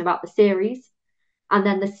information about the series, and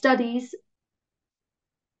then the studies.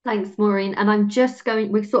 Thanks, Maureen. And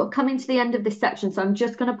we're sort of coming to the end of this section, so I'm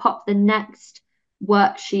just going to pop the next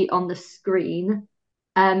worksheet on the screen.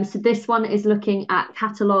 So this one is looking at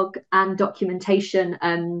catalogue and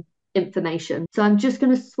documentation information. So I'm just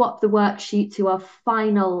going to swap the worksheet to our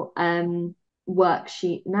final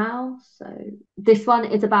worksheet now. So this one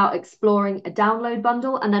is about exploring a download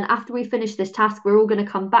bundle, and then after we finish this task we're all going to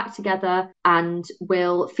come back together and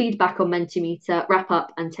we'll feedback on Mentimeter, wrap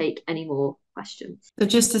up and take any more questions. So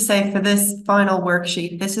just to say, for this final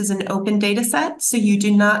worksheet, this is an open data set, so you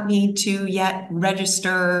do not need to yet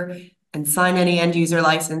register and sign any end user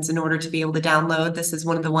license in order to be able to download. This is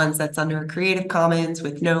one of the ones that's under Creative Commons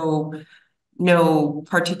with no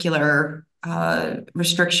particular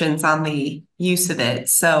restrictions on the use of it.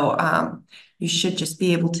 So you should just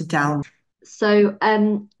be able to download. So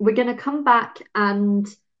we're going to come back and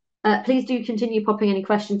please do continue popping any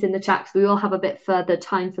questions in the chat because we will have a bit further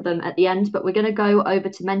time for them at the end, but we're going to go over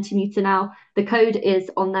to Mentimeter now. The code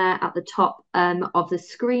is on there at the top of the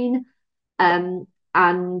screen,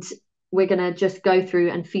 and we're going to just go through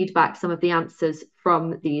and feedback some of the answers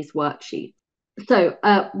from these worksheets. So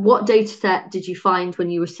what data set did you find when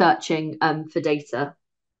you were searching for data?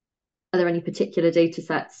 Are there any particular data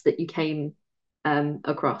sets that you came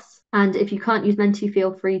across? And if you can't use Menti,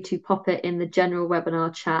 feel free to pop it in the general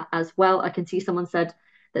webinar chat as well. I can see someone said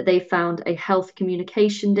that they found a health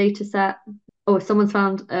communication data set, or someone's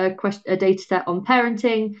found a data set on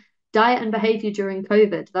parenting, diet and behavior during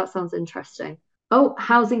COVID. That sounds interesting. Oh,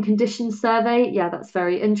 housing conditions survey. Yeah, that's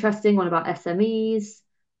very interesting. One about SMEs.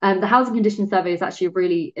 The housing conditions survey is actually a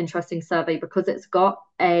really interesting survey because it's got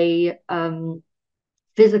a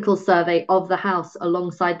physical survey of the house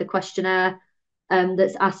alongside the questionnaire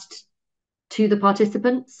that's asked to the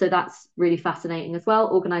participants. So that's really fascinating as well.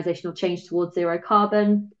 Organizational change towards zero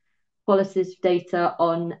carbon, qualitative data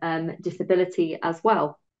on disability as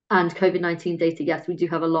well. And COVID-19 data. Yes, we do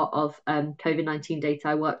have a lot of COVID-19 data.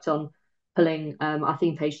 I worked on pulling our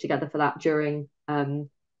theme page together for that during the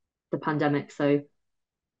pandemic. So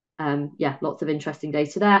yeah, lots of interesting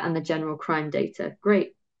data there, and the general crime data.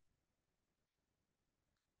 Great.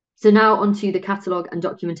 So now onto the catalogue and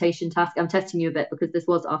documentation task. I'm testing you a bit because this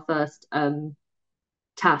was our first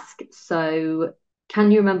task. So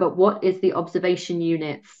can you remember what is the observation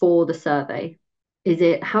unit for the survey? Is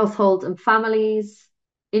it households and families,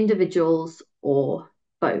 individuals, or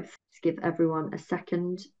both? Just give everyone a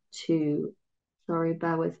second to, sorry,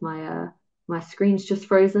 bear with my screen's just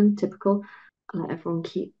frozen, typical. I'll let everyone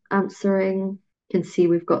keep answering. You can see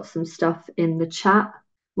we've got some stuff in the chat.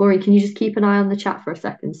 Maureen, can you just keep an eye on the chat for a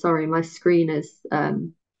second? Sorry, my screen is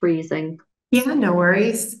freezing. Yeah, no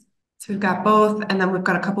worries. So we've got both, and then we've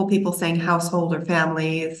got a couple people saying household or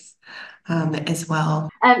families as well.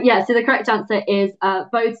 Yeah, so the correct answer is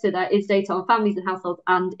both. So there is data on families and households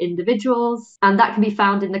and individuals, and that can be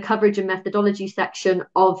found in the coverage and methodology section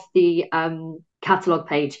of the catalogue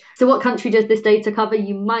page. So what country does this data cover?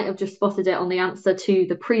 You might have just spotted it on the answer to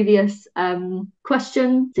the previous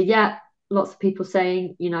question. So yeah, lots of people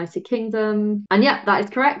saying United Kingdom. And yeah, that is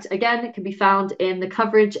correct. Again, it can be found in the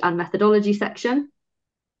coverage and methodology section.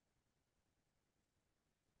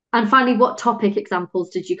 And finally, what topic examples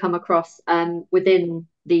did you come across within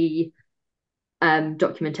the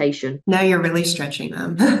documentation. Now you're really stretching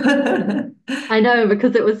them. I know,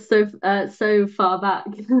 because it was so far back.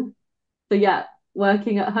 So yeah,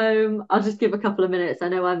 working at home. I'll just give a couple of minutes. I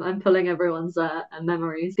know I'm pulling everyone's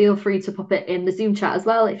memories. Feel free to pop it in the Zoom chat as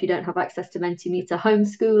well if you don't have access to Mentimeter.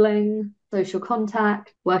 Homeschooling, social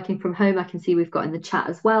contact, working from home. I can see we've got in the chat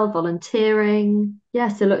as well. Volunteering.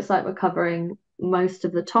 Yes, it looks like we're covering most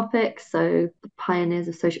of the topics. So the pioneers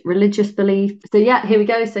of social religious belief. So yeah, here we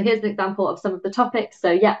go. So here's an example of some of the topics.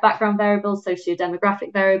 So yeah, background variables,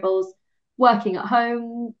 socio-demographic variables, working at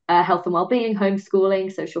home, health and well-being,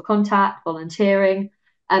 homeschooling, social contact, volunteering.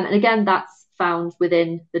 And again, that's found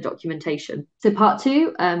within the documentation. So part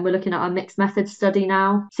 2, we're looking at our mixed method study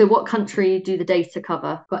now. So what country do the data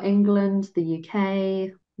cover? We've got England, the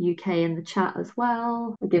UK in the chat as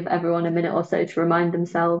well. I'll give everyone a minute or so to remind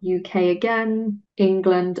themselves. UK again,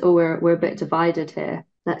 England. Oh, we're a bit divided here.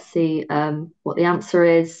 Let's see what the answer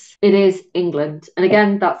is. It is England. And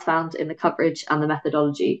again, that's found in the coverage and the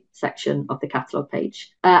methodology section of the catalogue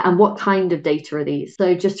page. And what kind of data are these?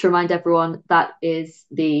 So just to remind everyone, that is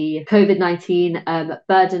the COVID-19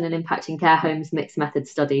 burden and impact in care homes mixed method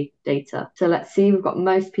study data. So let's see, we've got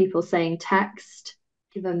most people saying text.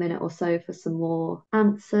 Give a minute or so for some more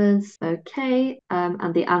answers. Okay,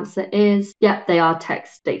 and the answer is, yeah, they are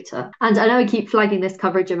text data. And I know I keep flagging this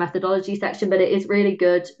coverage and methodology section, but it is really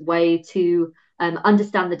good way to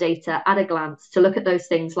understand the data at a glance, to look at those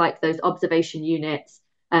things like those observation units,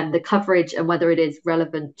 the coverage, and whether it is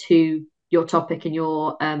relevant to your topic and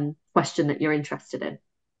your question that you're interested in.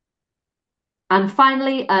 And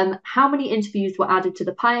finally, how many interviews were added to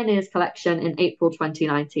the Pioneers collection in April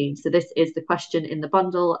 2019? So this is the question in the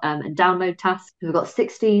bundle and download task. We've got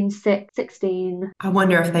 16, 6, 16. I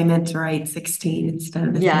wonder if they meant to write 16 instead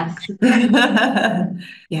of the Yes. 6.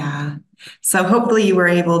 Yeah. So hopefully you were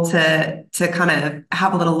able to kind of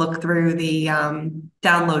have a little look through the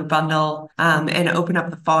download bundle and open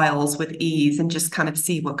up the files with ease and just kind of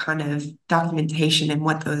see what kind of documentation and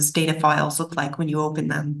what those data files look like when you open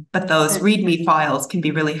them. But those README files can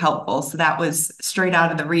be really helpful. So that was straight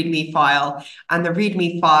out of the README file. On the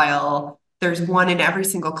README file, there's one in every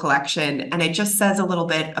single collection, and it just says a little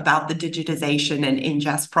bit about the digitization and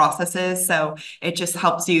ingest processes. So it just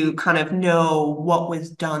helps you kind of know what was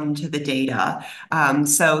done to the data.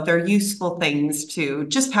 So they're useful things to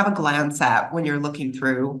just have a glance at when you're looking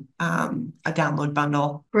through a download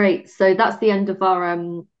bundle. Great. So that's the end of our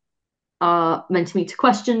Mentimeter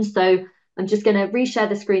questions. So I'm just going to reshare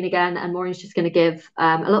the screen again, and Maureen's just going to give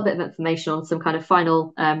a little bit of information on some kind of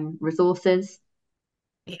final resources.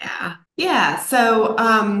 Yeah. So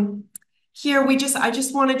here I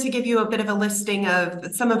just wanted to give you a bit of a listing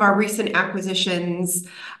of some of our recent acquisitions,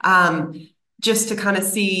 just to kind of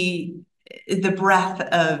see the breadth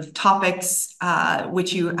of topics,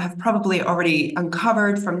 which you have probably already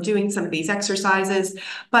uncovered from doing some of these exercises.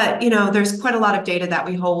 But, there's quite a lot of data that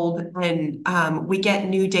we hold, and we get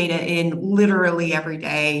new data in literally every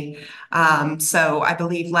day. So I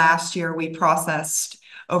believe last year we processed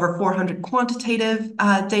over 400 quantitative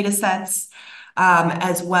data sets,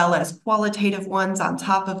 as well as qualitative ones on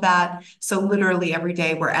top of that. So literally every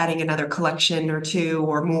day we're adding another collection or two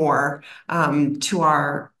or more to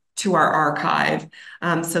our archive.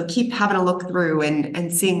 So keep having a look through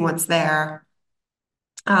and seeing what's there.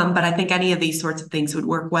 But I think any of these sorts of things would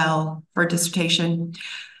work well for a dissertation.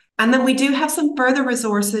 And then we do have some further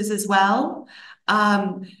resources as well.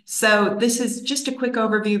 So this is just a quick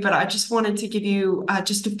overview, but I just wanted to give you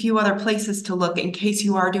just a few other places to look in case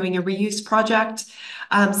you are doing a reuse project.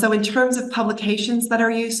 So in terms of publications that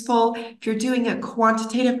are useful, if you're doing a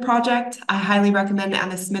quantitative project, I highly recommend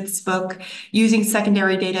Anna Smith's book, Using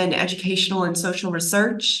Secondary Data in Educational and Social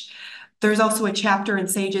Research. There's also a chapter in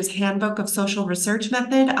SAGE's Handbook of Social Research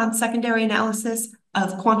Method on secondary analysis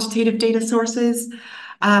of quantitative data sources.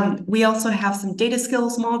 We also have some data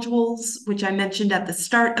skills modules, which I mentioned at the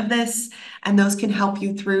start of this, and those can help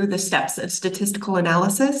you through the steps of statistical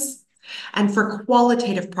analysis. And for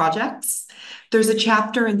qualitative projects, there's a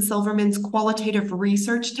chapter in Silverman's qualitative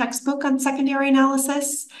research textbook on secondary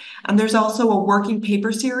analysis. And there's also a working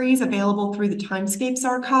paper series available through the Timescapes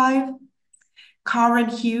archive. Karen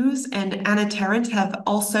Hughes and Anna Tarrant have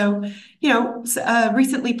also,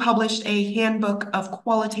 recently published a handbook of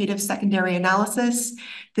qualitative secondary analysis.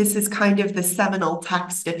 This is kind of the seminal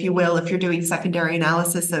text, if you will, if you're doing secondary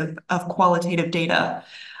analysis of qualitative data.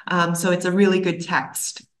 So it's a really good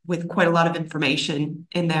text with quite a lot of information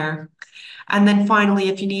in there. And then finally,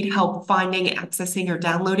 if you need help finding, accessing, or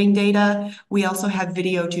downloading data, we also have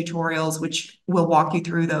video tutorials, which will walk you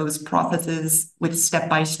through those processes with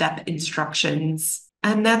step-by-step instructions.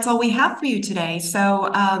 And that's all we have for you today.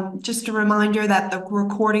 So just a reminder that the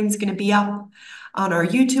recording is going to be up on our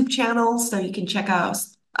YouTube channel, so you can check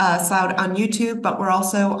us out on YouTube, but we're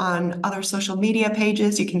also on other social media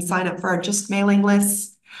pages. You can sign up for our Just mailing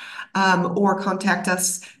list or contact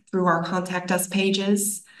us through our Contact Us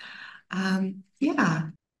pages. Yeah.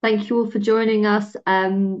 Thank you all for joining us.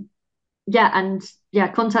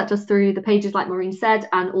 Contact us through the pages like Maureen said,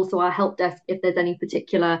 and also our help desk if there's any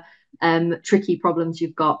particular tricky problems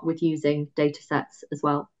you've got with using data sets as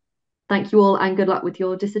well. Thank you all and good luck with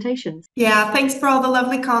your dissertations. Yeah, thanks for all the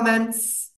lovely comments.